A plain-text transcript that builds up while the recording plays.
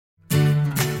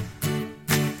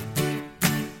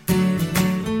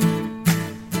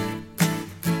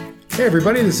Hey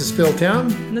everybody, this is Phil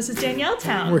Town. And this is Danielle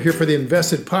Town. We're here for the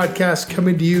Invested Podcast,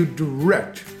 coming to you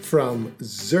direct from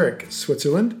Zurich,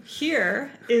 Switzerland.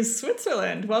 Here is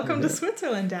Switzerland. Welcome to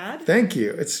Switzerland, Dad. Thank you.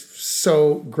 It's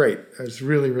so great. It's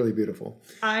really, really beautiful.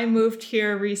 I moved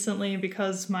here recently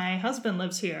because my husband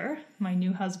lives here, my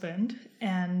new husband,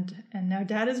 and now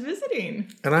Dad is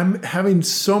visiting. And I'm having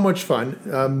so much fun.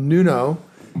 Nuno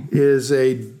is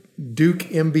a Duke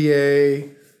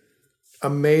MBA,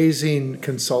 amazing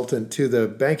consultant to the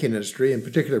banking industry, in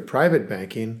particular private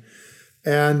banking.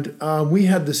 And we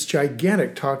had this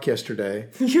gigantic talk yesterday.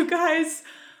 You guys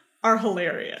are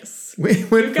hilarious. We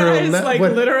went you guys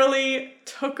literally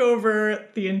took over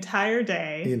the entire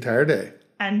day. The entire day.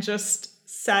 And just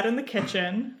sat in the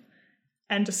kitchen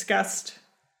and discussed,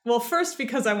 well, first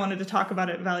because I wanted to talk about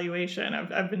it, valuation.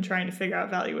 I've been trying to figure out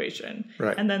valuation.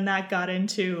 Right. And then that got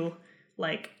into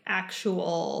like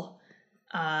actual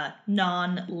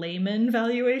non-layman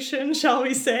valuation, shall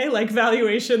we say, like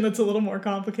valuation that's a little more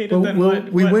complicated than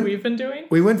what we've been doing.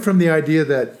 We went from the idea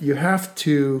that you have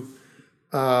to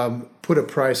put a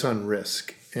price on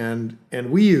risk, and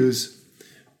we use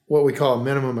what we call a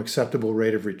minimum acceptable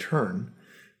rate of return,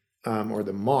 or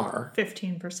the MAR,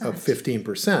 15%. Of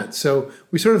 15%. So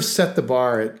we sort of set the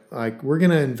bar at like, we're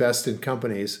going to invest in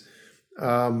companies,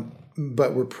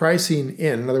 but we're pricing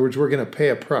in other words, we're going to pay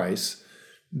a price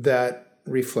that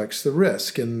reflects the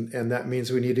risk, and that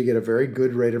means we need to get a very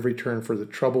good rate of return for the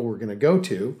trouble we're going to go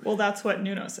to. Well, that's what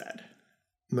Nuno said.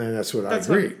 And that's what I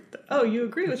agree. You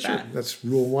agree with that? That's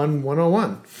Rule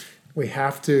 101. We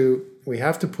have to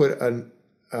put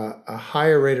a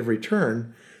higher rate of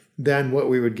return than what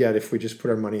we would get if we just put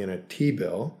our money in a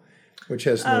T-bill, which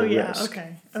has no risk.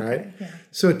 Okay, right? Yeah.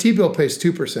 So a T-bill pays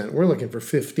 2%. We're looking for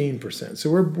 15%.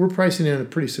 So we're pricing in a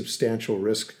pretty substantial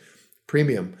risk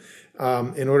premium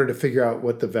in order to figure out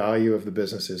what the value of the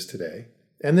business is today.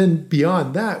 And then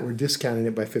beyond that, we're discounting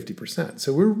it by 50%.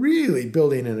 So we're really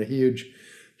building in a huge,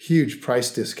 huge price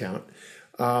discount.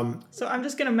 So I'm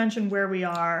just going to mention where we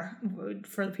are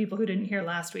for the people who didn't hear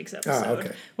last week's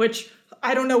episode, which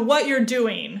I don't know what you're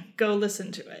doing. Go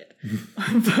listen to it.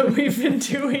 But we've been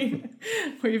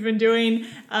doing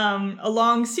a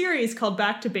long series called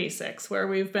Back to Basics, where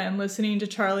we've been listening to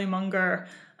Charlie Munger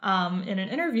in an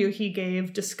interview he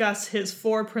gave discuss his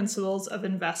 4 principles of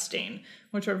investing,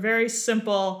 which are very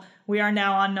simple. We are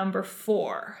now on number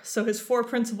 4. So his 4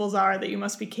 principles are that you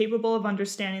must be capable of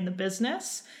understanding the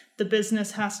business. The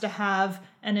business has to have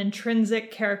an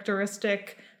intrinsic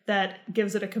characteristic that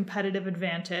gives it a competitive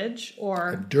advantage, or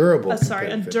a durable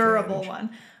advantage.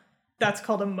 One. That's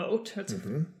called a moat. It's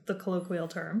the colloquial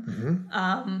term.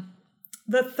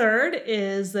 The third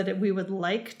is that we would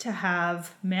like to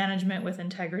have management with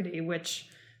integrity, which,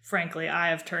 frankly, I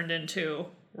have turned into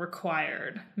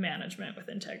required management with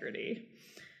integrity.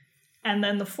 And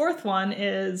then the fourth one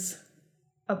is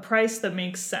a price that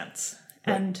makes sense.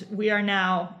 Right. And we are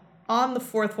now on the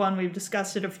fourth one. We've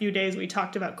discussed it a few days. We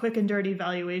talked about quick and dirty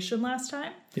valuation last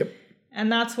time. Yep.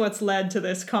 And that's what's led to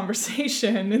this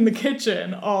conversation in the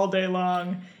kitchen all day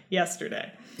long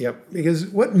yesterday. Yep, because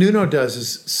what Nuno does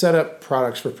is set up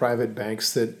products for private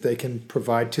banks that they can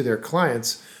provide to their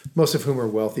clients, most of whom are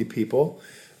wealthy people.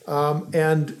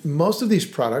 And most of these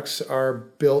products are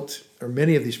built, or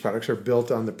many of these products are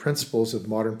built on the principles of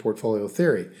modern portfolio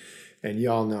theory. And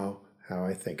y'all know how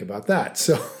I think about that.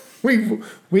 So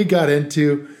we got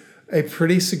into a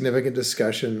pretty significant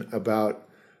discussion about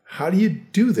how do you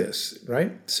do this,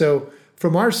 right? So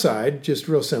from our side, just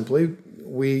real simply,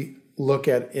 we look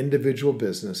at individual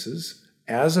businesses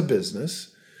as a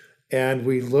business, and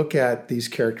we look at these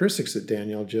characteristics that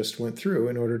Danielle just went through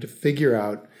in order to figure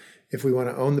out if we want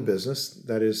to own the business,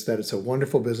 that is, that it's a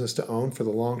wonderful business to own for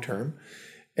the long term.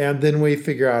 And then we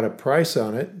figure out a price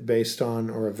on it based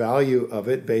on, or a value of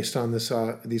it based on this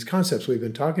these concepts we've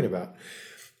been talking about.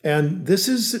 And this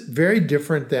is very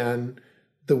different than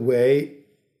the way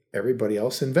everybody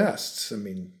else invests. I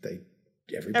mean,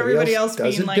 everybody else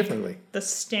does it differently. The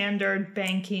standard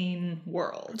banking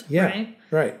world,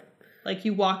 right? Like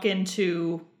you walk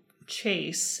into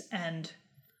Chase, and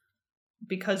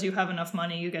because you have enough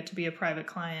money, you get to be a private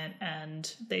client,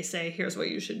 and they say, here's what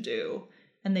you should do.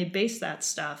 And they base that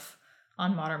stuff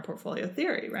on modern portfolio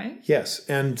theory, right? Yes,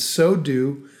 and so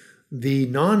do the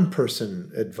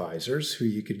non-person advisors who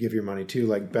you could give your money to,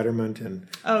 like Betterment and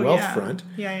Wealthfront,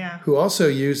 who also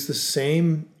use the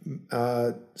same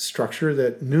structure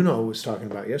that Nuno was talking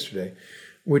about yesterday,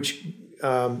 which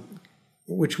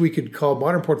we could call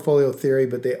modern portfolio theory,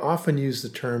 but they often use the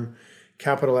term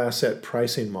capital asset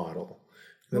pricing model.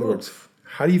 In other words,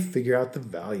 how do you figure out the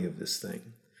value of this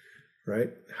thing?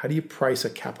 right? How do you price a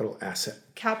capital asset?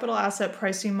 Capital asset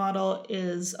pricing model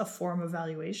is a form of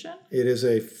valuation. It is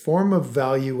a form of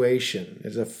valuation.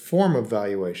 It's a form of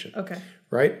valuation. Okay.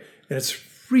 Right? And it's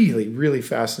really, really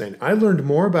fascinating. I learned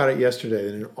more about it yesterday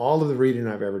than in all of the reading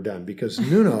I've ever done because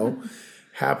Nuno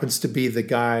happens to be the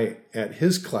guy at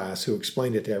his class who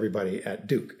explained it to everybody at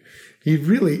Duke. He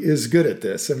really is good at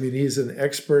this. I mean, he's an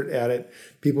expert at it.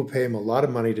 People pay him a lot of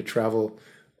money to travel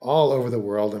all over the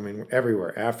world. I mean,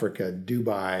 everywhere, Africa,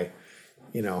 Dubai,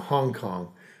 Hong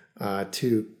Kong,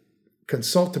 to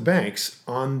consult to banks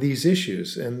on these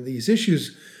issues. And these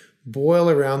issues boil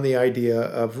around the idea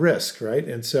of risk, right?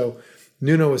 And so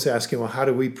Nuno was asking, well, how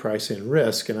do we price in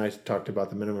risk? And I talked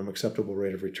about the minimum acceptable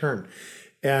rate of return.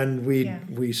 And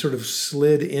we sort of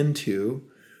slid into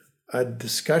a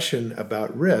discussion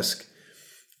about risk,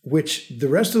 which the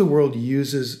rest of the world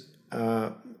uses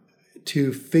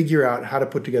to figure out how to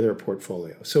put together a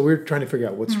portfolio. So we're trying to figure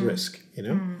out what's risk,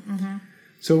 Mm-hmm.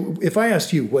 So if I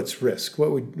asked you what's risk, what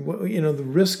the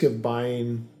risk of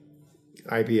buying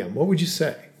IBM, what would you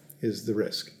say is the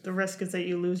risk? The risk is that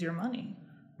you lose your money.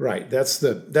 Right. That's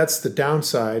the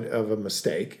downside of a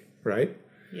mistake, right?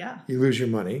 Yeah. You lose your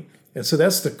money. And so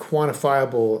that's the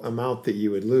quantifiable amount that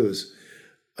you would lose.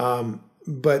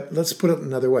 But let's put it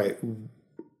another way.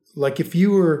 Like if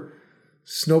you were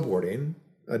snowboarding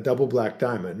a double black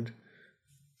diamond,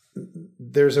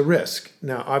 there's a risk.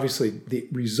 Now, obviously, the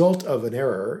result of an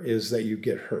error is that you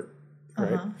get hurt,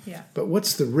 right? Yeah. But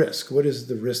what's the risk? What is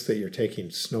the risk that you're taking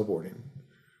snowboarding?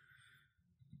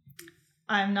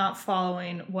 I'm not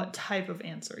following what type of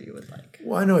answer you would like.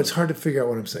 Well, I know it's hard to figure out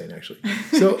what I'm saying, actually.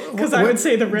 So, because I would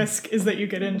say the risk is that you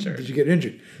get injured. Did you get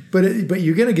injured? But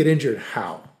you're going to get injured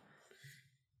how?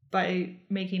 By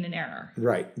making an error.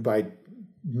 Right. By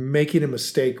making a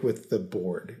mistake with the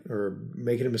board or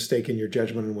making a mistake in your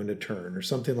judgment on when to turn or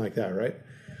something like that, right?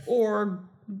 Or,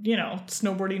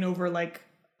 snowboarding over like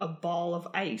a ball of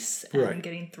ice and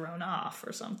getting thrown off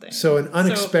or something. So an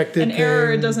unexpected an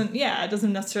error doesn't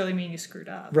necessarily mean you screwed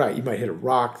up. Right. You might hit a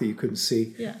rock that you couldn't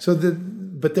see. Yeah.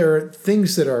 But there are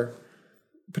things that are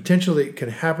potentially can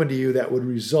happen to you that would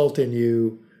result in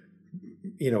you,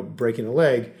 breaking a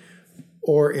leg,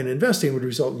 or in investing would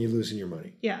result in you losing your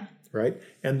money. Yeah. Right.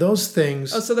 And those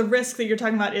things. Oh, so the risk that you're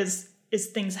talking about is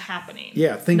things happening.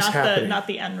 Yeah, things happening. Not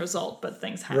the end result, but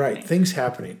things happening. Right. Things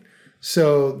happening.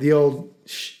 So the old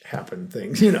happen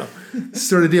things,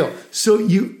 sort of deal. So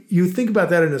you think about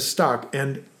that in a stock,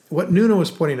 and what Nuno was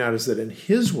pointing out is that in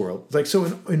his world,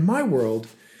 in my world,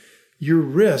 your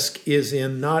risk is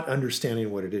in not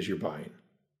understanding what it is you're buying.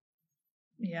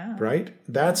 Yeah. Right?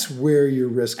 That's where your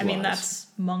risk lies. I mean, that's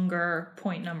Munger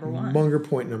point number one. Munger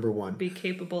point number one. Be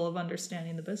capable of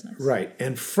understanding the business. Right.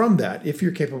 And from that, if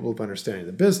you're capable of understanding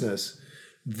the business,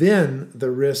 then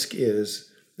the risk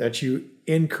is that you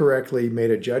incorrectly made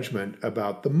a judgment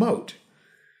about the moat.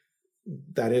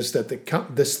 That is that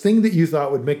this thing that you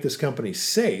thought would make this company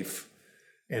safe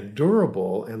and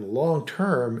durable and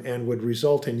long-term and would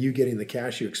result in you getting the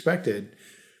cash you expected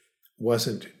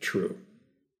wasn't true.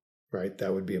 Right?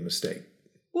 That would be a mistake.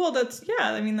 Well, that's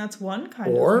one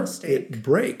kind or of mistake. Or it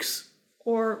breaks.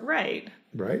 Right.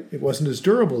 It wasn't as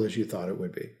durable as you thought it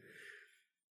would be.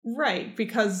 Right,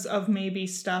 because of maybe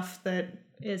stuff that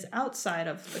is outside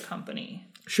of the company.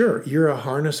 Sure. You're a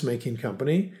harness making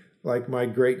company like my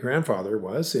great-grandfather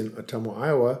was in Ottumwa,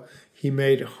 Iowa. He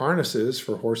made harnesses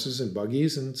for horses and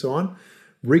buggies and so on,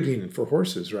 rigging for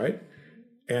horses, right?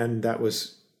 And that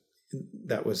was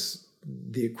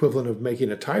the equivalent of making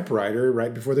a typewriter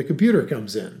right before the computer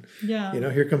comes in. Yeah.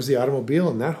 Here comes the automobile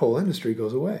and that whole industry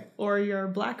goes away. Or your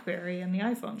BlackBerry and the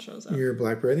iPhone shows up. Your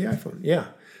BlackBerry and the iPhone, yeah.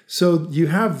 So you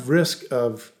have risk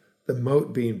of the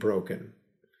moat being broken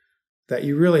that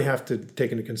you really have to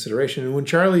take into consideration. And when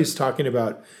Charlie's talking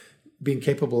about being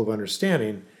capable of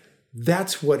understanding,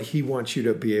 that's what he wants you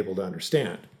to be able to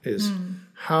understand is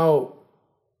how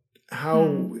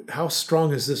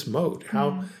strong is this moat?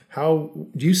 How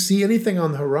do you see anything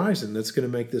on the horizon that's going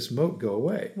to make this moat go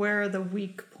away? Where are the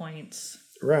weak points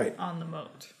on the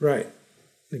moat? Right.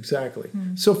 Exactly.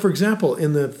 So, for example,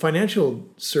 in the financial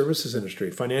services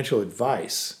industry, financial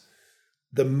advice,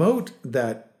 the moat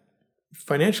that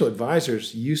financial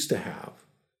advisors used to have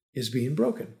is being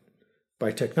broken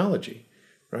by technology,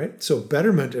 right? So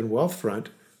Betterment and Wealthfront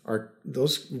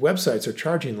those websites are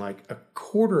charging like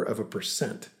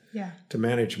 0.25% to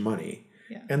manage money.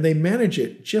 Yeah. And they manage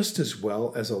it just as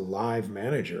well as a live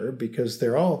manager because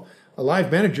a live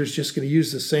manager is just going to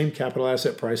use the same capital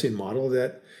asset pricing model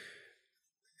that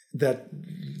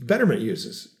Betterment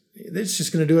uses. It's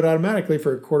just going to do it automatically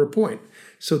for 0.25 point.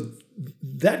 So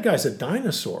that guy's a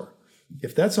dinosaur.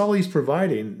 If that's all he's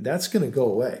providing, that's going to go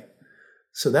away.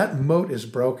 So that moat is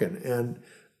broken,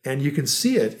 and you can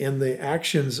see it in the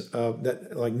actions of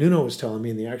that, like Nuno was telling me,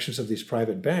 in the actions of these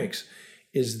private banks,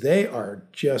 is they are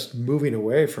just moving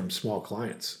away from small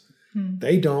clients.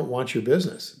 They don't want your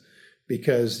business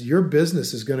because your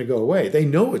business is going to go away. They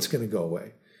know it's going to go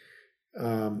away.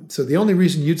 So the only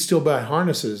reason you'd still buy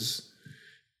harnesses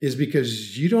is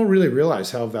because you don't really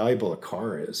realize how valuable a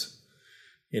car is,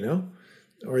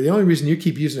 Or the only reason you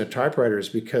keep using a typewriter is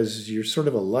because you're sort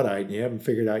of a Luddite and you haven't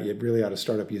figured out you really ought to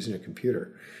start up using a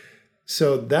computer.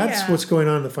 So that's what's going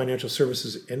on in the financial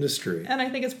services industry. And I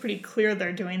think it's pretty clear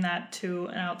they're doing that to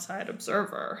an outside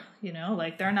observer.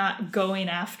 Like they're not going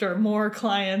after more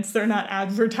clients. They're not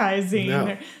advertising.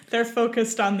 No. They're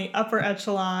focused on the upper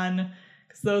echelon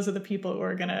because those are the people who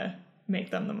are going to make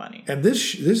them the money. And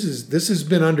this has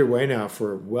been underway now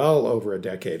for well over a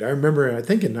decade. I remember, I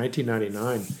think in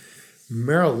 1999,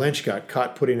 Merrill Lynch got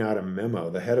caught putting out a memo,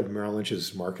 the head of Merrill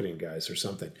Lynch's marketing guys or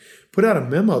something, put out a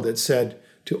memo that said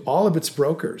to all of its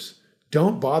brokers,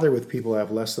 don't bother with people who have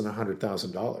less than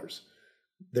 $100,000.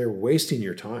 They're wasting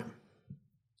your time.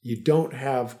 You don't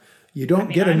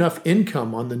get enough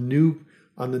income on the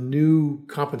new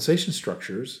compensation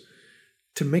structures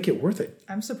to make it worth it.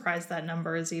 I'm surprised that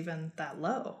number is even that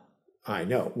low. I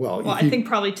know. Well, I think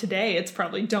probably today it's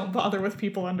probably don't bother with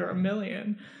people under $1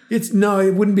 million. It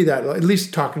wouldn't be that. At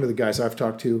least talking to the guys I've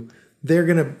talked to,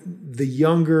 the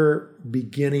younger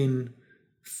beginning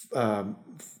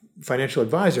financial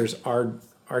advisors are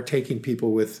taking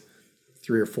people with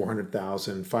 300,000 or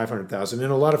 400,000, 500,000.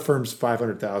 In a lot of firms,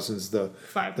 500,000 is the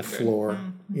floor.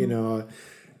 Mm-hmm.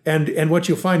 And what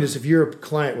you'll find is if you're a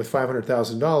client with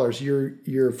 $500,000,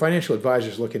 your financial advisor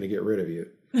is looking to get rid of you.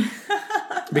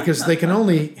 Because they can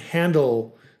only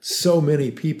handle so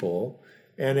many people.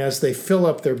 And as they fill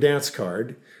up their dance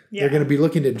card, they're going to be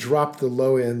looking to drop the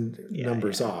low-end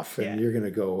numbers off, and you're going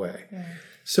to go away. Yeah.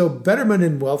 So Betterment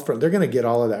and Wealthfront, they're going to get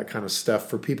all of that kind of stuff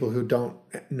for people who don't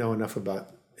know enough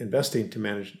about investing to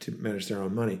manage their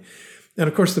own money. And,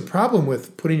 of course, the problem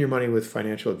with putting your money with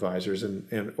financial advisors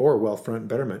or Wealthfront and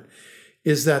Betterment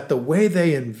is that the way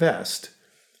they invest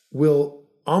will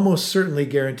almost certainly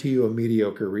guarantee you a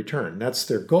mediocre return. That's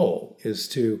their goal, is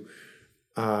to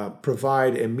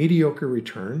provide a mediocre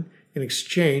return in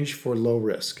exchange for low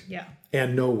risk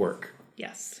and no work.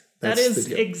 Yes. That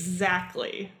is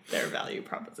exactly their value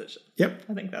proposition. Yep.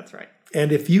 I think that's right.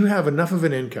 And if you have enough of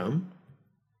an income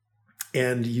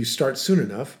and you start soon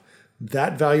enough,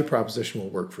 that value proposition will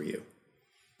work for you.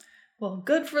 Well,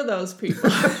 good for those people.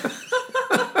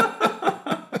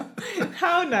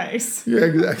 How nice. Yeah,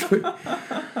 exactly.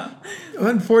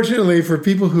 Unfortunately, for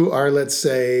people who are, let's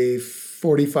say,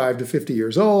 45 to 50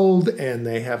 years old and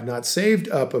they have not saved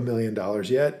up $1 million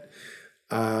yet,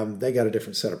 they got a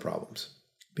different set of problems.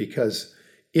 Because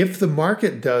if the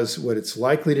market does what it's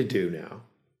likely to do now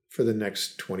for the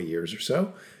next 20 years or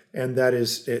so, and that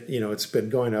is, it's been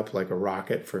going up like a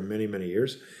rocket for many, many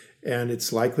years, and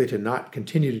it's likely to not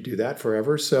continue to do that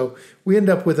forever. So we end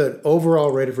up with an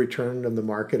overall rate of return on the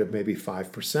market of maybe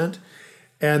 5%.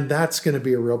 And that's going to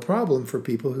be a real problem for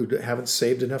people who haven't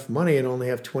saved enough money and only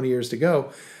have 20 years to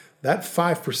go. That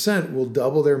 5% will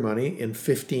double their money in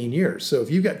 15 years. So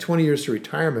if you've got 20 years to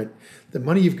retirement, the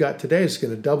money you've got today is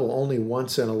going to double only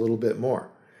once and a little bit more.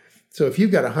 So if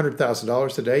you've got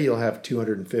 $100,000 today, you'll have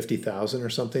 $250,000 or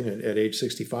something at age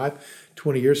 65.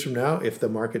 20 years from now, if the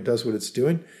market does what it's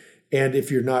doing, and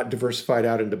if you're not diversified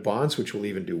out into bonds, which will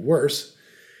even do worse,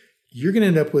 you're going to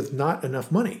end up with not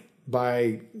enough money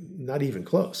by not even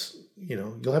close.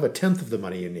 You'll have 1/10 of the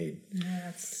money you need. Yeah,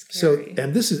 that's scary. So,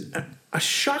 and this is a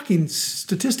shocking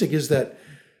statistic, is that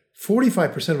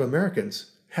 45% of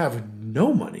Americans have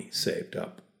no money saved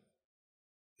up,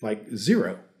 like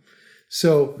zero.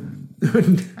 So,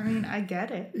 I mean, I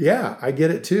get it. Yeah, I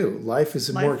get it too. Life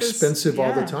is more expensive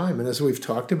all the time. And as we've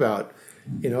talked about,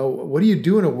 what do you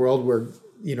do in a world where,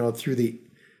 through the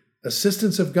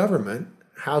assistance of government,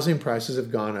 housing prices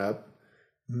have gone up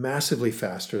massively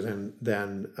faster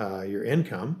than your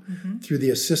income. Mm-hmm. Through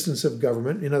the assistance of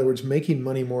government, in other words, making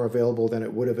money more available than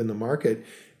it would have in the market,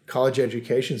 college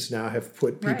educations now have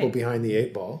put people behind the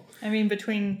 8 ball. I mean,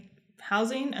 between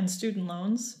housing and student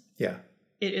loans,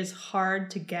 it is hard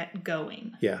to get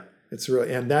going. Yeah, it's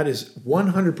really, and that is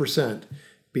 100%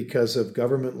 because of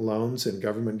government loans and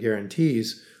government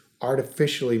guarantees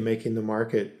artificially making the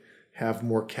market have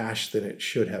more cash than it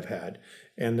should have had.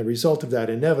 And the result of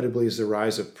that inevitably is the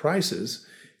rise of prices.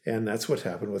 And that's what's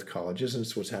happened with colleges, and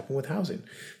it's what's happened with housing.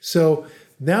 So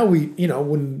now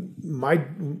when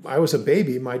I was a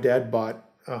baby, my dad bought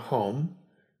a home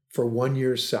for 1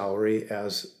 year's salary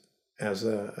as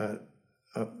a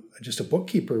just a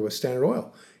bookkeeper with Standard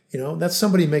Oil. That's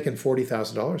somebody making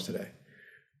 $40,000 today.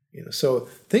 So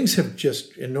things have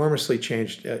just enormously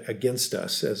changed against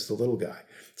us as the little guy.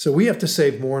 So we have to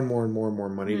save more and more and more and more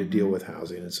money to deal with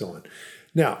housing and so on.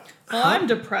 Now, I'm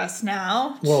depressed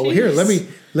now. Well, Jeez. here,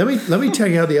 let me tell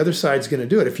you how the other side's going to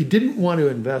do it. If you didn't want to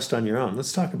invest on your own,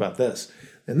 let's talk about this.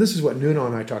 And this is what Nuno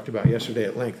and I talked about yesterday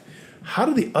at length. How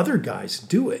do the other guys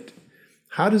do it?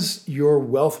 How does your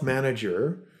wealth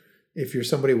manager, if you're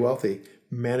somebody wealthy,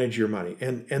 manage your money?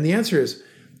 And the answer is,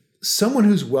 someone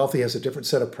who's wealthy has a different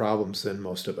set of problems than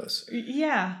most of us.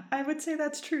 Yeah, I would say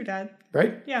that's true, Dad.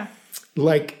 Right? Yeah.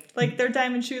 Like their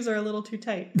diamond shoes are a little too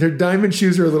tight. Their diamond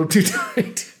shoes are a little too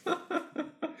tight.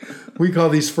 We call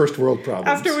these first world problems.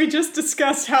 After we just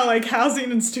discussed how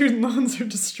housing and student loans are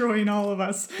destroying all of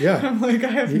us. Yeah. I'm I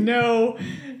have no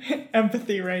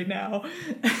empathy right now.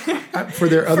 For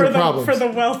their other problems. For the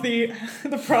wealthy,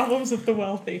 the problems of the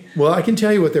wealthy. Well, I can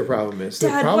tell you what their problem is.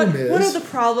 Dad, their problem what are the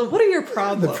problems? What are your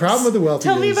problems? The problem of the wealthy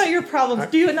Tell me about your problems.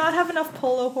 Do you not have enough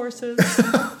polo horses?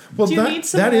 Well, do you need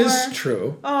some that more? is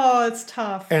true. Oh, it's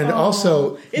tough. And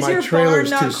also, is my your trailer's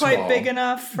barn not too quite small. big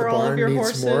enough for all of your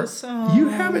horses? Oh. You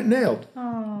have it nailed.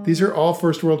 Oh. These are all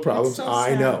first world problems. So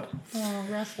I sad. know. Oh,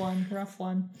 rough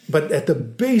one. But at the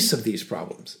base of these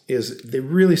problems is the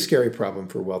really scary problem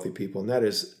for wealthy people, and that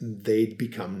is they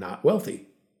become not wealthy.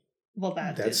 Well,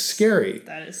 that's scary.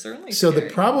 That is certainly so scary.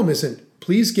 The problem isn't,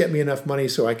 please get me enough money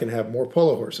so I can have more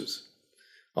polo horses.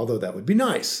 Although that would be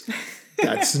nice.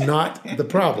 That's not the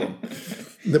problem.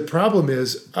 The problem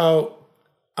is,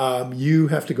 you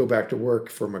have to go back to work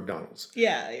for McDonald's.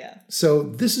 Yeah. So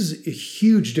this is a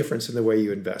huge difference in the way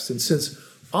you invest. And since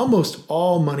almost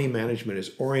all money management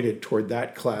is oriented toward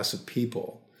that class of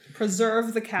people.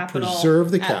 Preserve the capital.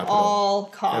 At all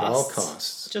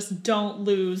costs. Just don't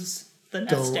lose the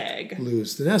nest egg. Don't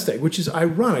lose the nest egg, which is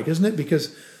ironic, isn't it?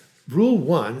 Because rule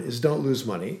 1 is don't lose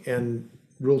money, and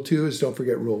rule 2 is don't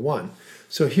forget rule 1.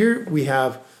 So here we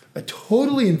have a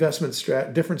totally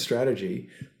different strategy,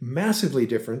 massively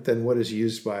different than what is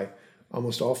used by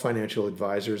almost all financial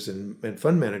advisors and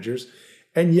fund managers,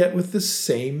 and yet with the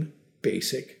same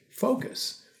basic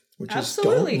focus, which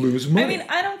Absolutely. is don't lose money. I mean,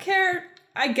 I don't care.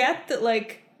 I get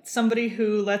that somebody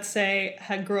who, let's say,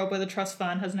 grew up with a trust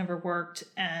fund, has never worked,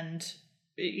 and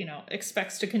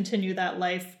expects to continue that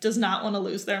life, does not want to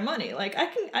lose their money. I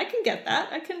can get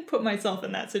that. I can put myself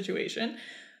in that situation.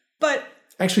 But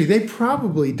actually, they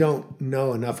probably don't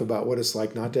know enough about what it's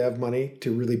like not to have money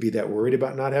to really be that worried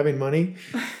about not having money.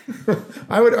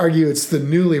 I would argue it's the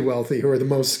newly wealthy who are the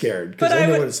most scared because they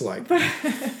know what it's like.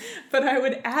 But I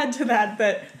would add to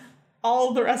that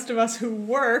all the rest of us who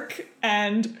work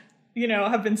and,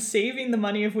 have been saving the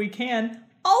money if we can,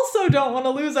 also don't want to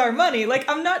lose our money.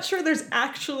 I'm not sure there's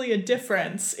actually a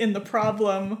difference in the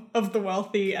problem of the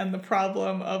wealthy and the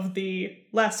problem of the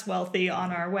less wealthy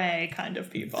on our way kind of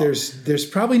people. There's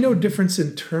probably no difference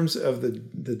in terms of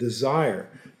the desire,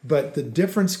 but the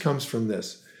difference comes from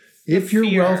this. If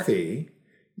you're wealthy,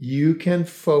 you can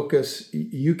focus,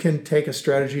 you can take a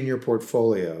strategy in your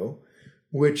portfolio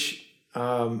which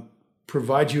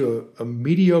provides you a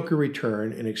mediocre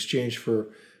return in exchange for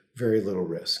very little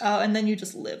risk. Oh, and then you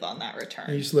just live on that return.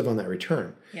 And you just live on that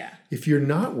return. Yeah. If you're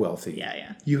not wealthy,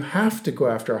 you have to go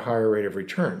after a higher rate of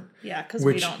return. Yeah, because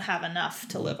we don't have enough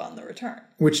to live on the return.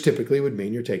 Which typically would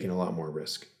mean you're taking a lot more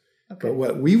risk. Okay. But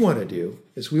what we want to do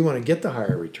is we want to get the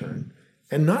higher return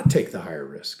and not take the higher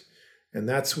risk. And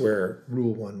that's where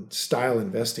Rule 1 style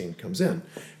investing comes in.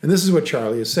 And this is what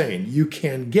Charlie is saying. You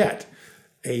can get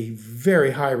a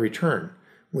very high return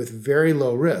with very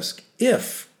low risk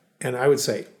if, and I would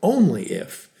say only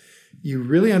if, you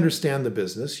really understand the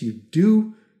business, you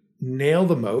do nail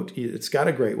the moat, it's got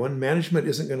a great one, management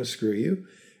isn't going to screw you,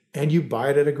 and you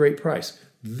buy it at a great price.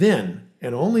 Then,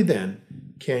 and only then,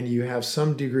 can you have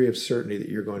some degree of certainty that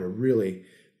you're going to really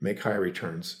make high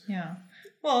returns. Yeah.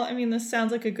 Well, I mean, this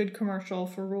sounds like a good commercial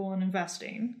for Rule 1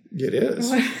 investing. It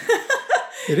is.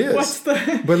 It is.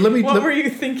 What were you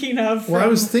thinking of? Well, I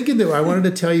was thinking that I wanted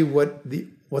to tell you what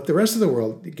the rest of the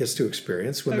world gets to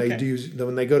experience when they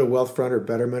go to Wealthfront or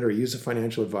Betterment or use a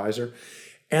financial advisor,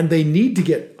 and they need to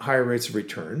get higher rates of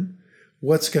return.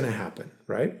 What's going to happen,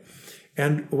 right?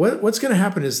 And what's going to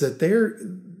happen is that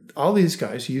all these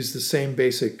guys use the same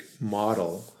basic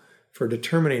model for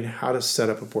determining how to set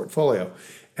up a portfolio.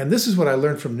 And this is what I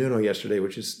learned from Nuno yesterday,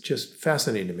 which is just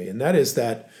fascinating to me. And that is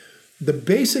that the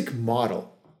basic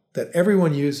model that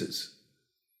everyone uses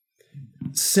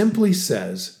simply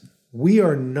says, we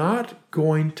are not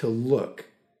going to look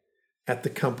at the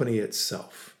company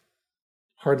itself.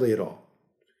 Hardly at all.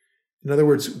 In other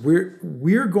words,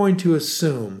 we're going to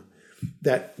assume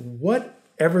that what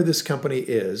whatever this company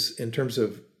is in terms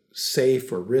of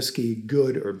safe or risky,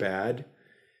 good or bad,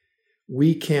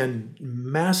 we can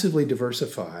massively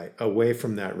diversify away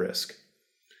from that risk.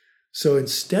 So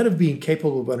instead of being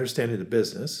capable of understanding the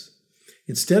business,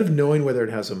 instead of knowing whether it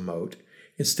has a moat,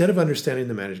 instead of understanding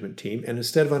the management team, and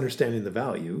instead of understanding the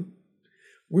value,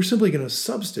 we're simply going to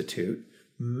substitute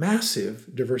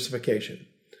massive diversification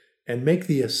and make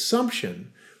the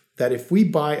assumption that if we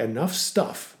buy enough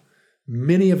stuff,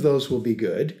 many of those will be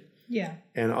good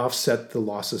and offset the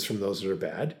losses from those that are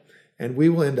bad. And we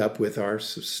will end up with our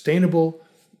sustainable,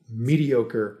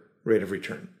 mediocre rate of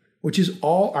return, which is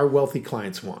all our wealthy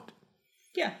clients want.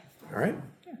 Yeah. All right?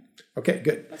 Yeah. Okay,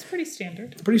 good. That's pretty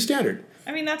standard. Pretty standard.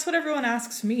 I mean, that's what everyone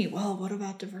asks me. Well, what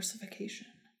about diversification?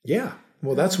 Yeah.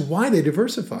 Well, that's why they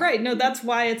diversify. Right. No, that's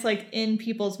why it's like in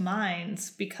people's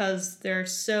minds, because they're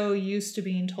so used to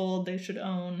being told they should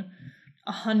own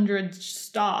 100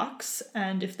 stocks.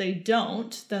 And if they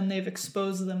don't, then they've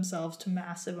exposed themselves to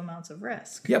massive amounts of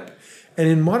risk. Yep. And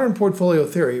in modern portfolio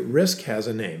theory, risk has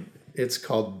a name. It's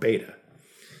called beta.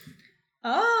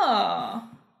 Oh,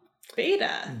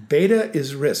 beta. Beta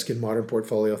is risk in modern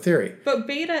portfolio theory. But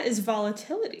beta is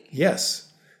volatility. Yes.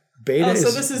 Beta so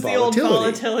is this is volatility. The old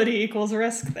volatility equals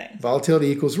risk thing. Volatility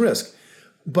equals risk.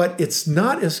 But it's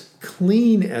not as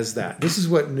clean as that. This is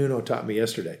what Nuno taught me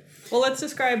yesterday. Well, let's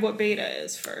describe what beta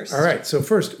is first. All right. So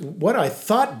first, what I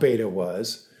thought beta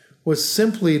was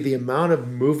simply the amount of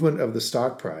movement of the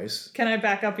stock price. Can I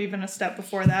back up even a step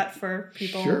before that for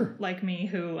people like me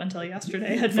who until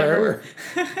yesterday had never.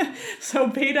 So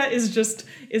beta is just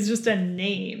a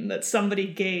name that somebody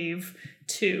gave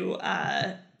to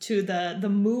the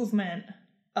movement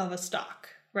of a stock,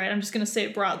 right? I'm just going to say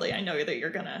it broadly. I know that you're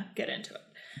going to get into it.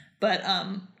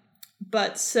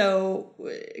 But so,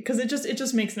 because it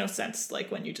just makes no sense,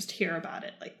 like when you just hear about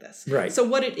it like this. Right. So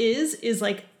what it is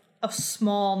like a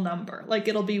small number, like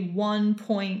it'll be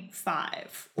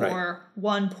 1.5 or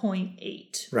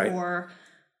 1.8 or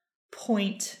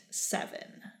 0.7.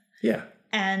 Yeah.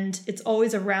 And it's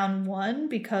always around 1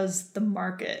 because the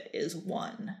market is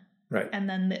 1. Right. And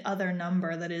then the other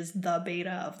number that is the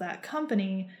beta of that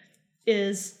company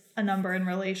is a number in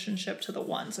relationship to the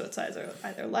 1. So it's either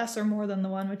less or more than the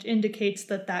 1, which indicates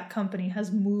that that company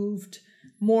has moved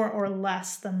more or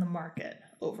less than the market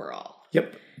overall.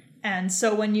 Yep. And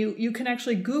so when you can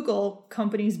actually Google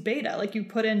companies beta, like you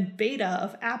put in beta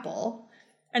of Apple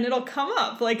and it'll come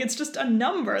up. Like it's just a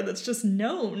number that's just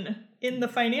known in the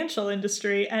financial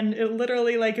industry. And it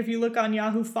literally, like if you look on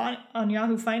Yahoo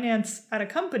Finance at a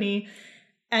company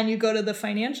and you go to the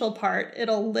financial part,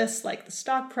 it'll list like the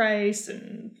stock price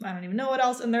and I don't even know what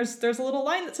else. And there's a little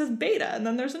line that says beta and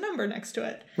then there's a number next to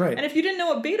it. Right. And if you didn't know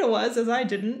what beta was, as I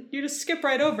didn't, you just skip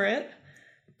right over it.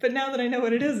 But now that I know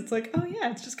what it is, it's like, oh yeah,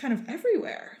 it's just kind of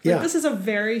everywhere. Like, this is a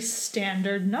very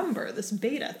standard number, this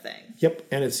beta thing. Yep.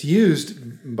 And it's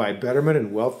used by Betterment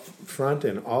and Wealthfront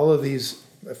and all of these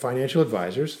financial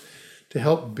advisors to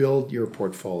help build your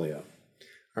portfolio.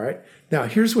 All right. Now,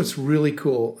 here's what's really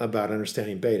cool about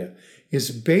understanding beta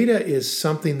is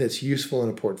something that's useful in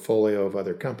a portfolio of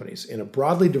other companies. In a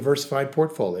broadly diversified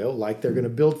portfolio, like they're going to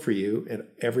build for you and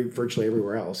virtually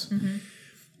everywhere else,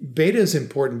 beta is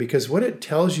important because what it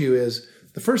tells you is,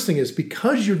 the first thing is,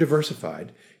 because you're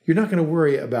diversified, you're not going to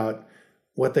worry about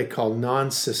what they call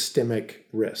non-systemic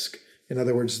risk. In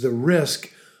other words, the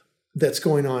risk that's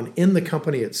going on in the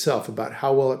company itself about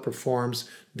how well it performs.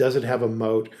 Does it have a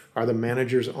moat? Are the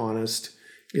managers honest?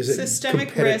 Is it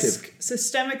competitive?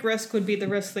 Systemic risk would be the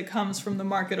risk that comes from the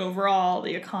market overall,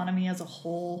 the economy as a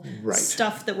whole,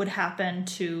 stuff that would happen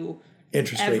to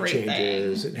interest rate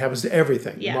changes. It happens to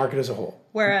everything, the market as a whole.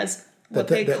 Whereas what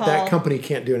that company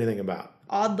can't do anything about.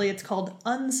 Oddly, it's called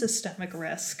unsystemic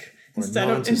risk.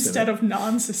 Instead of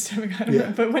non-systemic, I don't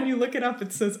know. But when you look it up,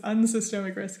 it says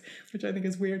unsystemic risk, which I think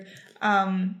is weird.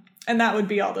 And that would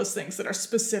be all those things that are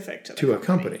specific to a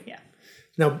company. Yeah.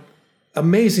 Now,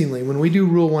 amazingly, when we do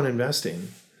Rule 1 investing,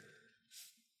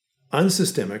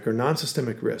 unsystemic or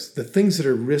non-systemic risk, the things that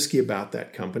are risky about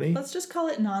that company. Let's just call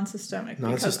it non-systemic.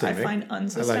 Because I find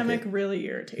unsystemic really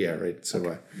irritating. Yeah, right. So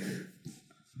do I.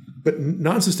 But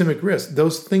non-systemic risk,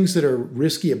 those things that are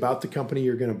risky about the company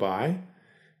you're going to buy,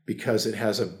 because it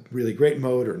has a really great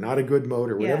mode or not a good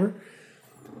mode or whatever.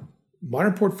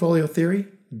 Modern portfolio theory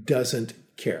doesn't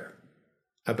care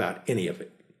about any of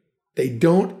it. They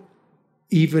don't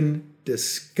even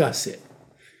discuss it.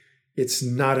 It's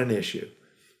not an issue.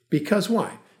 Because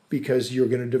why? Because you're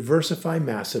going to diversify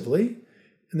massively,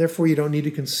 and therefore you don't need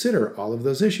to consider all of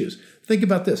those issues. Think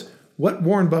about this. What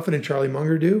Warren Buffett and Charlie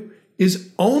Munger do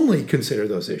is only consider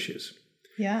those issues.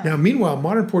 Yeah. Now, meanwhile,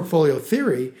 modern portfolio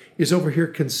theory is over here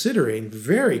considering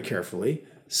very carefully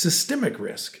systemic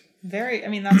risk.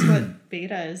 That's what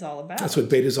beta is all about. That's what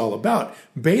beta is all about.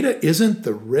 Beta isn't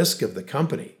the risk of the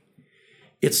company.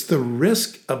 It's the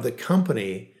risk of the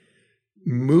company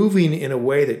moving in a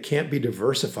way that can't be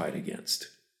diversified against.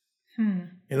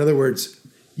 In other words,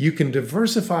 you can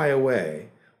diversify away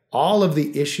all of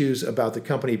the issues about the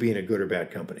company being a good or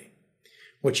bad company.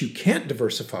 What you can't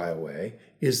diversify away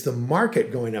is the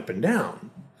market going up and down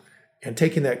and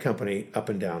taking that company up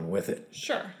and down with it.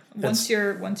 Sure. Once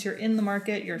you're in the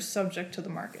market, you're subject to the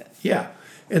market. Yeah.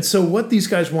 And so what these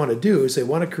guys want to do is they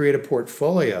want to create a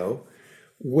portfolio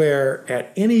where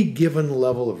at any given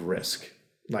level of risk,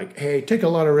 like, hey, take a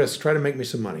lot of risk, try to make me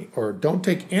some money, or don't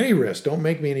take any risk, don't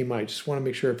make me any money, just want to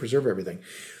make sure I preserve everything,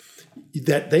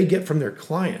 that they get from their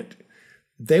client.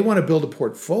 They want to build a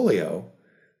portfolio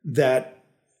that,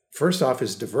 first off,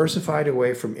 is diversified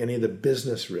away from any of the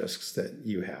business risks that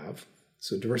you have.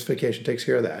 So diversification takes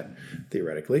care of that,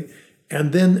 theoretically.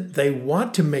 And then they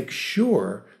want to make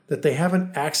sure that they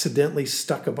haven't accidentally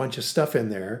stuck a bunch of stuff in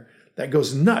there that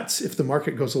goes nuts if the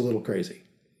market goes a little crazy.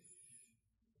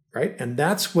 Right? And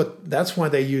that's why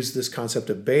they use this concept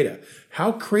of beta.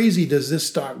 How crazy does this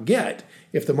stock get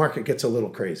if the market gets a little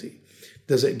crazy?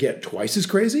 Does it get twice as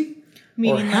crazy?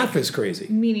 Meaning or half as crazy?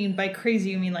 Meaning by crazy,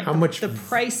 you mean like how much the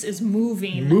price is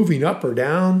moving. Moving up or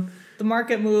down. The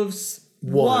market moves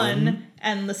one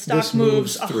and the stock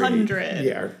moves 100.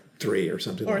 Yeah, or 3 or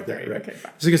something or like 3. That. Right? Okay,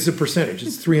 fine. So it's a percentage.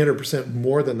 It's 300%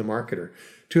 more than the marketer.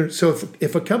 So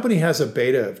if a company has a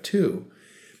beta of 2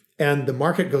 and the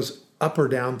market goes up or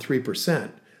down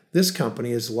 3%, this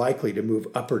company is likely to move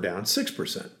up or down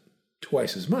 6%,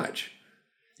 twice as much.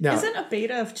 Now, isn't a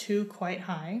beta of 2 quite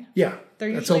high? Yeah, they're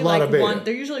usually that's a lot of beta.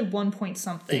 They're usually 1 point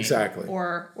something. Exactly.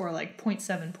 Or like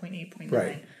 0.7, 0.8,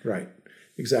 0.9. Right.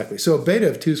 Exactly. So a beta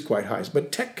of 2 is quite high,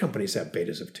 but tech companies have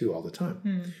betas of 2 all the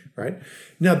time, right?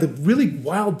 Now, the really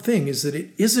wild thing is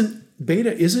that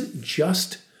beta isn't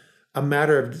just a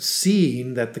matter of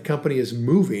seeing that the company is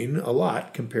moving a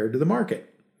lot compared to the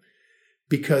market,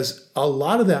 because a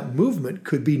lot of that movement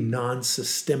could be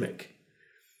non-systemic.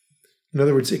 In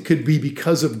other words, it could be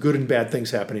because of good and bad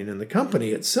things happening in the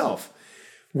company itself,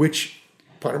 which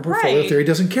pattern portfolio theory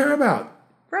doesn't care about.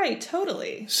 Right,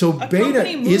 totally. So beta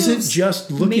isn't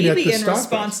just looking at the stock price. Maybe in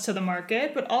response to the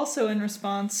market, but also in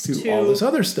response to all this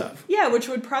other stuff. Yeah, which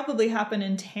would probably happen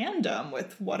in tandem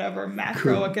with whatever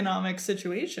macroeconomic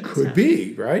situation is happening. Could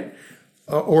be, right?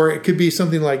 Or it could be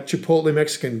something like Chipotle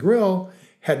Mexican Grill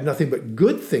had nothing but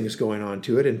good things going on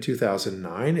to it in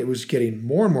 2009. It was getting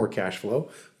more and more cash flow,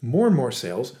 more and more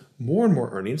sales, more and more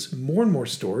earnings, more and more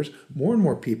stores, more and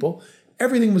more people.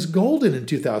 Everything was golden in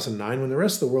 2009 when the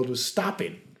rest of the world was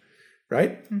stopping,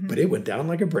 right? Mm-hmm. But it went down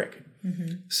like a brick.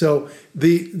 Mm-hmm. So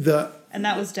and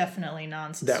that was definitely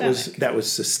non-systemic. That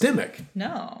was systemic.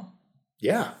 No.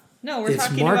 Yeah. No, we're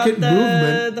talking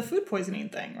about the food poisoning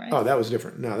thing, right? Oh, that was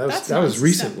different. No, that was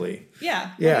recently.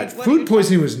 Yeah. Yeah. Food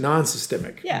poisoning was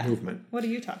non-systemic movement. What are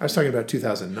you talking about? I was talking about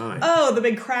 2009. Oh, the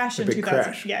big crash in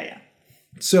 2000. Yeah.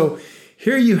 So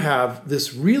here you have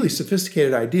this really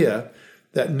sophisticated idea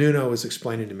that Nuno was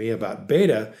explaining to me about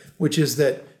beta, which is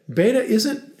that beta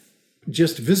isn't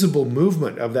just visible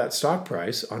movement of that stock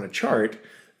price on a chart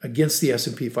against the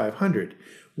S&P 500.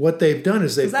 What they've done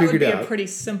is they've figured out... That would be a pretty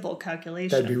simple calculation.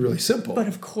 That'd be really simple. But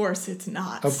of course it's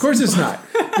not. Of course it's not.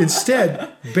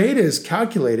 Instead, beta is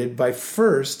calculated by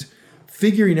first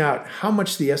figuring out how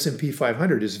much the S&P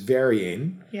 500 is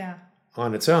varying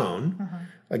on its own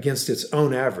against its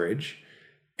own average,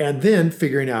 and then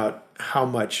figuring out how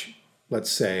much,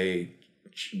 let's say,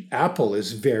 Apple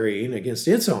is varying against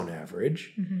its own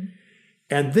average,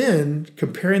 and then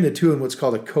comparing the two in what's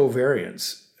called a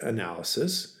covariance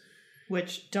analysis.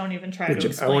 Which don't even try to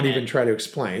explain. I won't even try to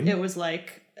explain. It was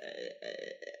like,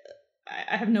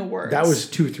 I have no words. That was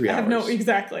 2-3 hours.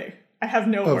 Exactly. I have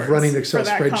no words. Of running Excel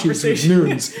spreadsheets with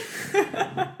Noons.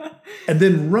 And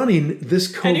then running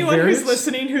this covariance. Anyone who's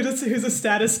listening who's a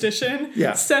statistician,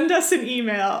 send us an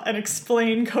email and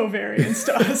explain covariance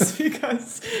to us,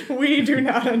 because we do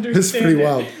not understand It's pretty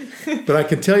wild. But I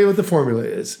can tell you what the formula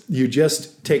is. You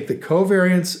just take the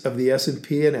covariance of the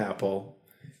S&P and Apple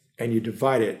and you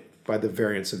divide it by the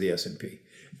variance of the S&P.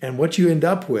 And what you end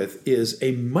up with is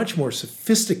a much more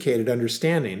sophisticated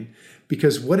understanding,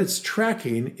 because what it's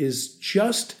tracking is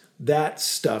just that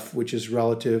stuff which is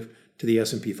relative to the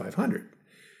S&P 500.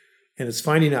 And it's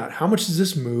finding out how much does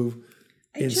this move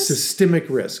in systemic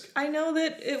risk. I know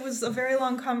that it was a very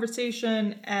long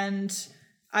conversation, and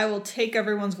I will take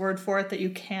everyone's word for it that you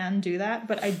can do that,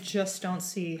 but I just don't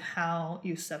see how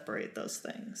you separate those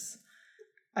things.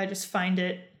 I just find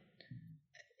it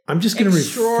I'm just going to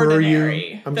refer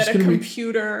you. That a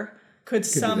computer could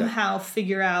somehow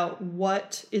figure out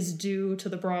what is due to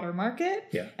the broader market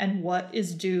and what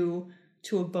is due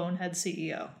to a bonehead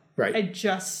CEO. Right. I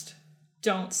just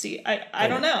don't see. I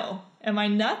don't know. Am I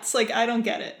nuts? Like, I don't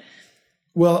get it.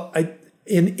 Well,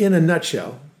 in a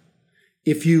nutshell,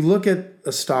 if you look at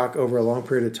a stock over a long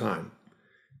period of time,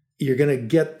 you're going to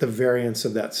get the variance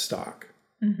of that stock,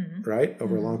 right?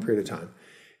 Over a long period of time.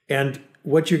 And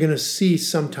what you're going to see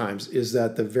sometimes is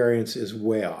that the variance is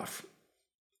way off.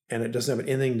 And it doesn't have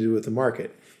anything to do with the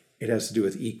market. It has to do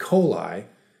with E. coli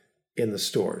in the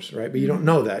stores, right? But you don't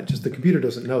know that. Just the computer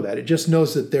doesn't know that. It just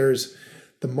knows that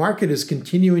the market is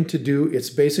continuing to do its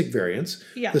basic variance.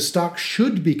 Yeah. The stock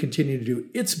should be continuing to do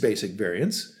its basic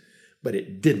variance, but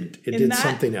it didn't. It did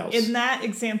something else. In that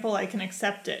example, I can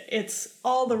accept it. It's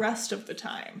all the rest of the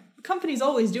time. The company's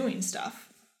always doing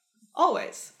stuff.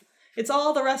 Always. It's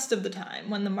all the rest of the time.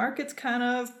 When the market's kind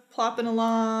of plopping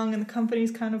along and the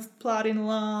company's kind of plodding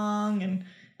along and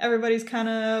everybody's kind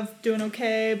of doing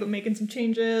okay but making some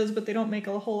changes, but they don't make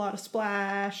a whole lot of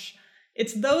splash.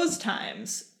 It's those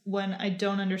times when I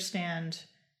don't understand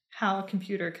how a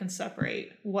computer can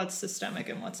separate what's systemic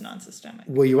and what's non-systemic.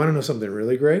 Well, you want to know something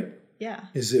really great? Yeah.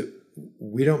 Is that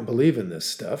we don't believe in this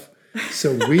stuff,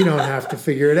 so we don't have to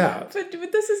figure it out. But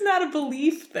this is not a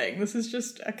belief thing. This is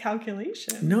just a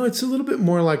calculation. No, it's a little bit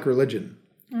more like religion.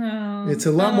 Oh, it's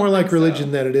a lot more like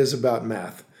religion than it is about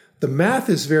math. The math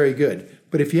is very good,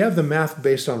 but if you have the math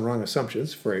based on wrong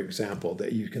assumptions, for example,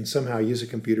 that you can somehow use a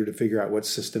computer to figure out what's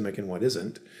systemic and what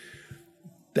isn't,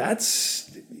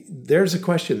 there's a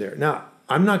question there. Now,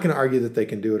 I'm not going to argue that they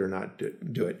can do it or not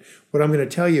do it. What I'm going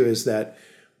to tell you is that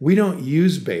we don't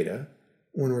use beta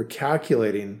when we're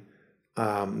calculating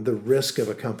the risk of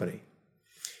a company.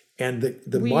 And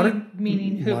the modern,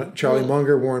 meaning who? Charlie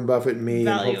Munger, Warren Buffett, me, and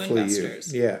hopefully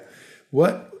investors. You.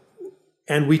 Yeah.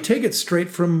 And we take it straight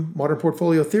from modern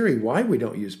portfolio theory, why we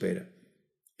don't use beta.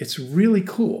 It's really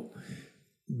cool.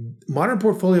 Modern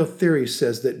portfolio theory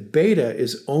says that beta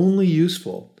is only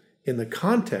useful in the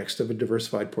context of a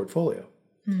diversified portfolio.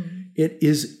 It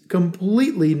is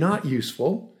completely not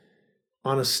useful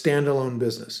on a standalone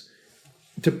business.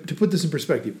 To put this in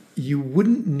perspective, you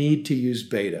wouldn't need to use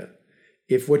beta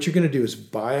if what you're going to do is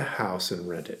buy a house and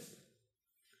rent it,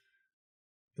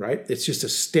 right? It's just a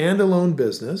standalone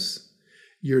business.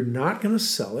 You're not going to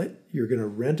sell it. You're going to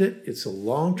rent it. It's a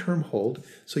long-term hold.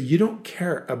 So you don't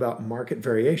care about market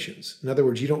variations. In other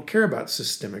words, you don't care about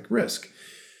systemic risk,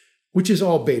 which is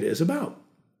all beta is about.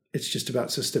 It's just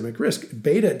about systemic risk.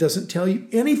 Beta doesn't tell you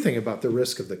anything about the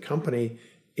risk of the company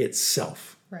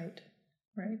itself. Right.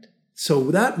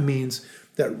 So that means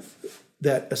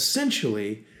that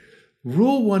essentially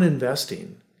Rule 1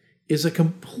 investing is a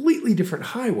completely different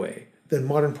highway than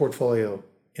modern portfolio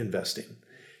investing.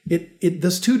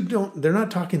 Those two they're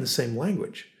not talking the same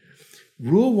language.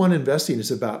 Rule 1 investing is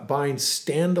about buying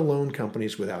standalone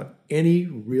companies without any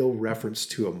real reference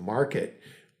to a market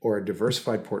or a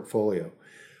diversified portfolio.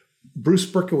 Bruce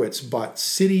Berkowitz bought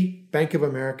Citi, Bank of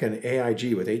America, and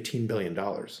AIG with $18 billion.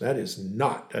 That is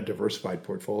not a diversified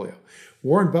portfolio.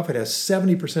 Warren Buffett has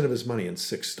 70% of his money in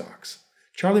 6 stocks.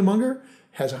 Charlie Munger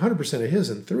has 100% of his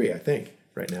in 3, I think,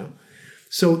 right now.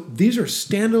 So these are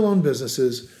standalone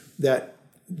businesses that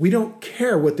we don't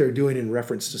care what they're doing in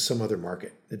reference to some other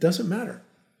market. It doesn't matter.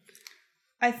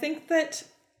 I think that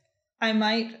I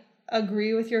might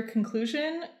agree with your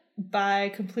conclusion by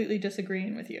completely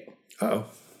disagreeing with you. Uh-oh.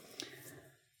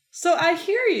 So I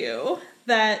hear you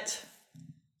that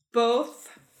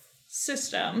both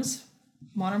systems,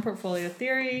 modern portfolio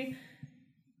theory,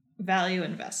 value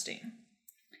investing,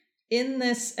 in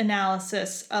this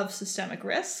analysis of systemic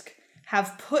risk,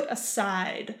 have put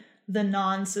aside the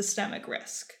non-systemic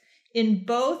risk. In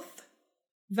both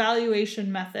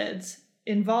valuation methods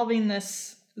involving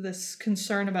this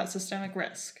concern about systemic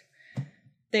risk,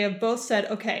 they have both said,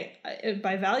 okay,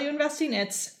 by value investing,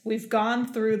 we've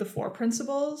gone through the 4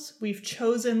 principles. We've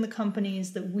chosen the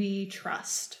companies that we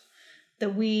trust,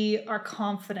 that we are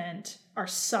confident are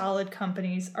solid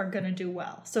companies, are going to do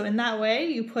well. So in that way,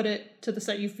 you put it to the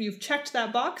side. You've checked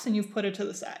that box and you've put it to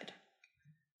the side,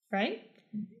 right?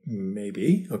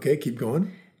 Maybe. Okay, keep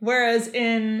going. Whereas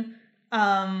in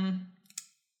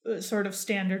sort of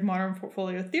standard modern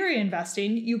portfolio theory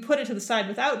investing, you put it to the side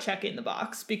without checking the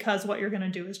box because what you're going to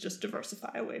do is just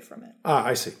diversify away from it.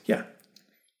 I see. Yeah.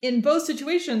 In both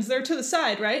situations, they're to the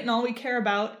side, right? And all we care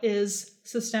about is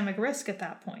systemic risk at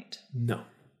that point. No.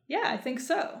 Yeah, I think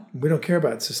so. We don't care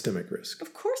about systemic risk.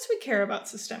 Of course we care about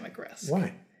systemic risk.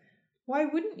 Why? why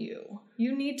wouldn't you?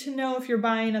 You need to know if you're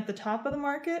buying at the top of the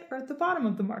market or at the bottom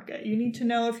of the market. You need to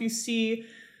know if you see,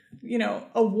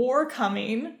 a war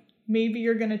coming, maybe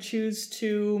you're going to choose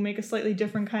to make a slightly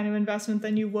different kind of investment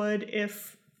than you would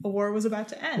if a war was about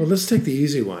to end. Well, let's take the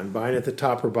easy one, buying at the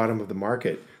top or bottom of the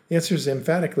market. The answer is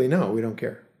emphatically no, we don't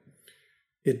care.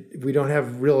 We don't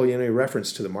have really any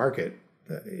reference to the market.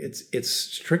 It's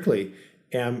strictly,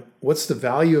 what's the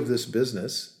value of this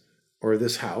business or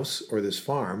this house or this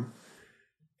farm,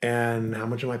 and how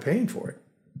much am I paying for it?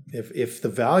 If the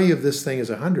value of this thing is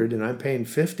 100 and I'm paying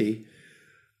 50,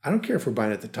 I don't care if we're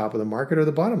buying at the top of the market or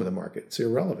the bottom of the market. It's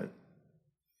irrelevant.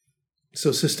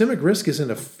 So systemic risk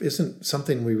isn't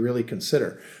something we really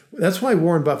consider. That's why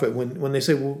Warren Buffett, when they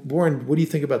say, well, Warren, what do you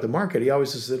think about the market? He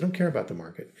always says, I don't care about the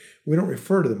market. We don't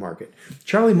refer to the market.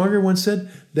 Charlie Munger once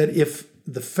said that if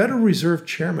the Federal Reserve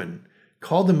chairman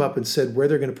called them up and said where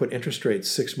they're going to put interest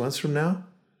rates 6 months from now,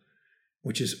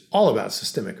 which is all about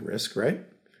systemic risk, right?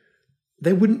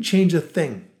 They wouldn't change a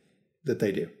thing that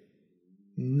they do.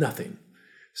 Nothing.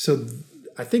 So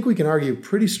I think we can argue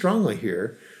pretty strongly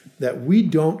here that we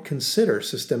don't consider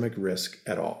systemic risk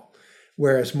at all.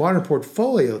 Whereas modern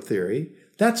portfolio theory,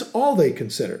 that's all they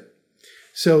consider.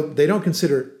 So they don't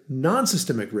consider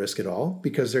non-systemic risk at all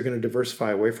because they're going to diversify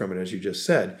away from it, as you just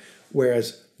said.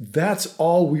 Whereas that's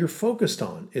all we're focused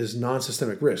on is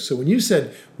non-systemic risk. So when you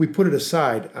said we put it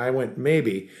aside, I went,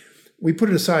 maybe. We put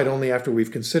it aside only after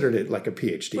we've considered it like a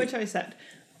PhD. Which I said.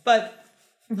 But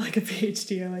like a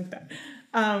PhD, I like that.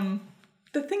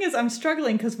 The thing is, I'm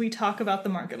struggling because we talk about the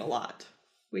market a lot.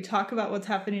 We talk about what's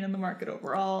happening in the market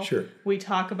overall. Sure. We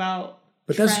talk about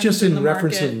but that's just in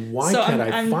reference to why can't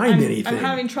I find anything? I'm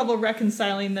having trouble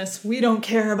reconciling this. We don't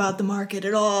care about the market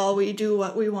at all. We do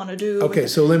what we want to do. Okay,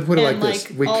 so let me put it like this.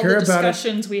 We care about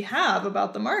discussions we have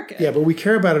about the market. Yeah, but we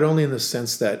care about it only in the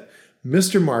sense that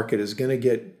Mr. Market is going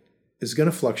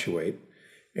to fluctuate.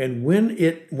 And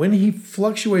when he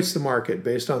fluctuates the market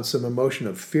based on some emotion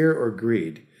of fear or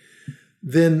greed,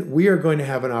 then we are going to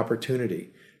have an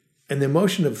opportunity. And the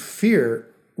emotion of fear,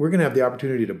 we're going to have the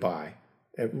opportunity to buy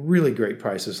at really great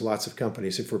prices, lots of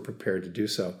companies, if we're prepared to do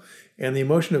so. And the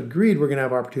emotion of greed, we're going to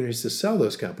have opportunities to sell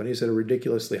those companies at a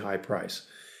ridiculously high price.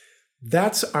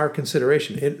 That's our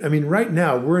consideration. Right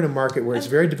now, we're in a market where it's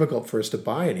very difficult for us to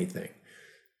buy anything.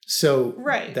 So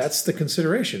That's the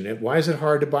consideration. Why is it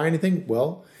hard to buy anything?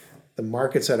 Well, the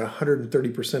market's at 130%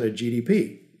 of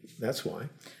GDP. That's why.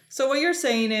 So what you're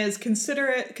saying is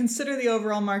consider the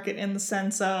overall market in the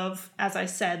sense of, as I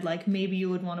said, like maybe you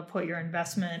would want to put your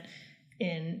investment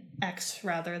in X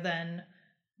rather than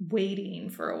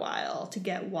waiting for a while to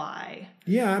get Y.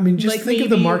 Yeah, just like think of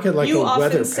the market like a weather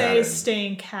pattern. You often say stay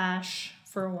in cash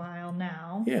for a while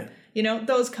now. Yeah.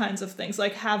 Those kinds of things,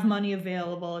 like have money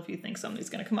available if you think something's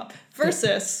going to come up.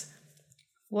 Versus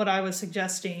what I was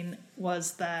suggesting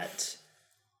was that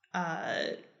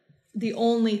the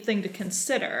only thing to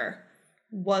consider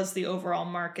was the overall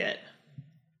market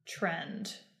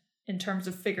trend in terms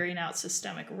of figuring out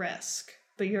systemic risk.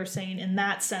 But you're saying in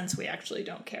that sense, we actually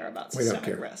don't care about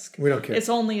systemic risk. We don't care. It's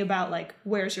only about like,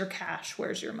 where's your cash?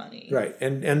 Where's your money? Right.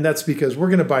 And that's because we're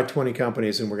going to buy 20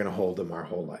 companies and we're going to hold them our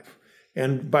whole life.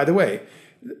 And by the way,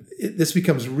 this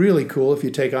becomes really cool if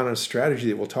you take on a strategy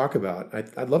that we'll talk about.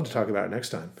 I'd love to talk about it next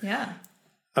time. Yeah.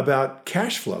 About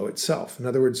cash flow itself. In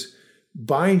other words,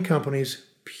 buying companies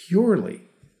purely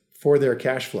for their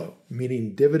cash flow,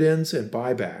 meaning dividends and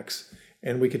buybacks.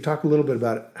 And we could talk a little bit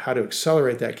about how to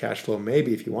accelerate that cash flow,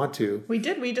 maybe if you want to. We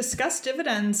did. We discussed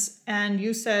dividends, and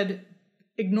you said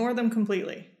ignore them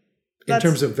completely. In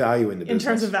terms of value in the business. In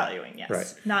terms of valuing, yes.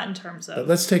 Right. Not in terms of... But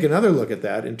let's take another look at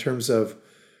that in terms of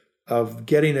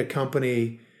getting a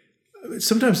company...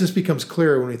 Sometimes this becomes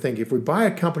clearer when we think if we buy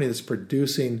a company that's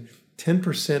producing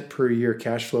 10% per year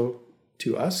cash flow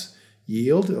to us,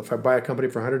 yield, if I buy a company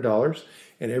for $100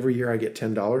 and every year I get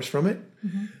 $10 from it,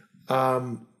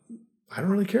 I don't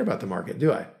really care about the market,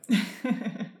 do I?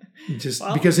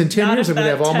 Because in 10 years I'm going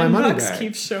to have all my money back.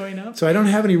 Keeps showing up. So I don't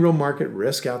have any real market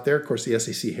risk out there. Of course, the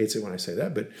SEC hates it when I say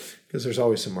that, but because there's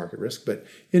always some market risk. But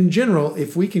in general,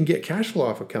 if we can get cash flow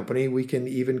off a company, we can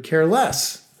even care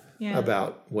less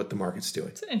about what the market's doing.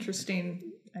 It's an interesting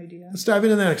idea. Let's dive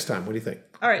into that next time. What do you think?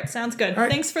 All right, sounds good.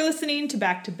 Right. Thanks for listening to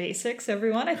Back to Basics,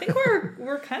 everyone. I think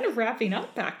we're kind of wrapping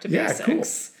up Back to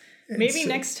Basics. Cool. Maybe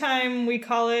next time we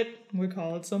call it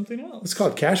something else. Let's call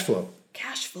it cash flow.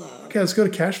 Cash flow. Okay, let's go to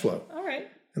cash flow. All right.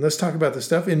 And let's talk about this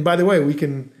stuff. And by the way, we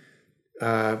can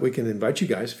invite you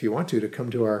guys, if you want to come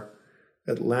to our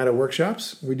Atlanta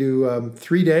workshops. We do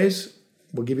 3 days.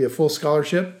 We'll give you a full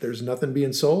scholarship. There's nothing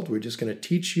being sold. We're just going to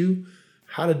teach you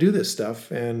how to do this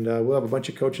stuff. And we'll have a bunch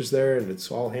of coaches there, and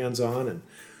it's all hands-on. And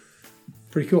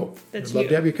Pretty cool. That's I'd love you.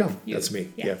 to have you come. You. That's me.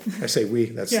 Yeah. I say we.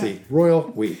 That's Yeah. the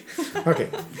royal we. Okay.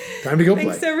 Time to go play.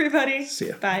 Thanks, everybody. See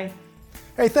ya. Bye.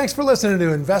 Hey, thanks for listening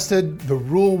to Invested, the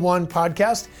Rule One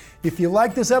podcast. If you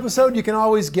like this episode, you can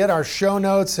always get our show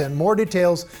notes and more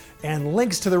details and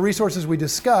links to the resources we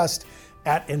discussed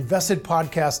at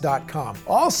investedpodcast.com.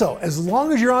 Also, as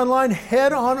long as you're online,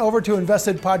 head on over to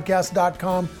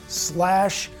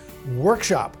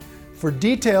investedpodcast.com/workshop for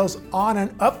details on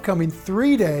an upcoming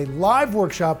 3-day live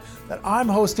workshop that I'm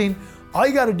hosting. All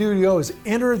you got to do is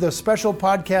enter the special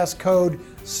podcast code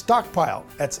STOCKPILE,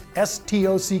 that's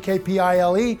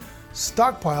STOCKPILE,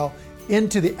 STOCKPILE,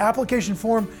 into the application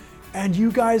form, and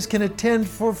you guys can attend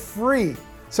for free.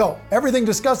 So everything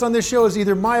discussed on this show is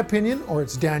either my opinion or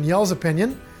it's Danielle's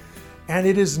opinion, and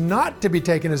it is not to be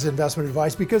taken as investment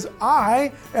advice because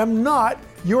I am not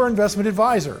your investment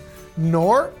advisor,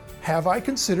 nor have I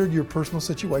considered your personal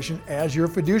situation as your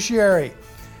fiduciary.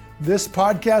 This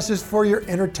podcast is for your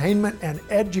entertainment and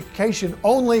education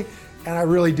only, and I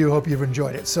really do hope you've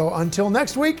enjoyed it. So until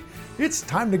next week, it's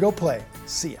time to go play.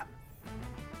 See ya.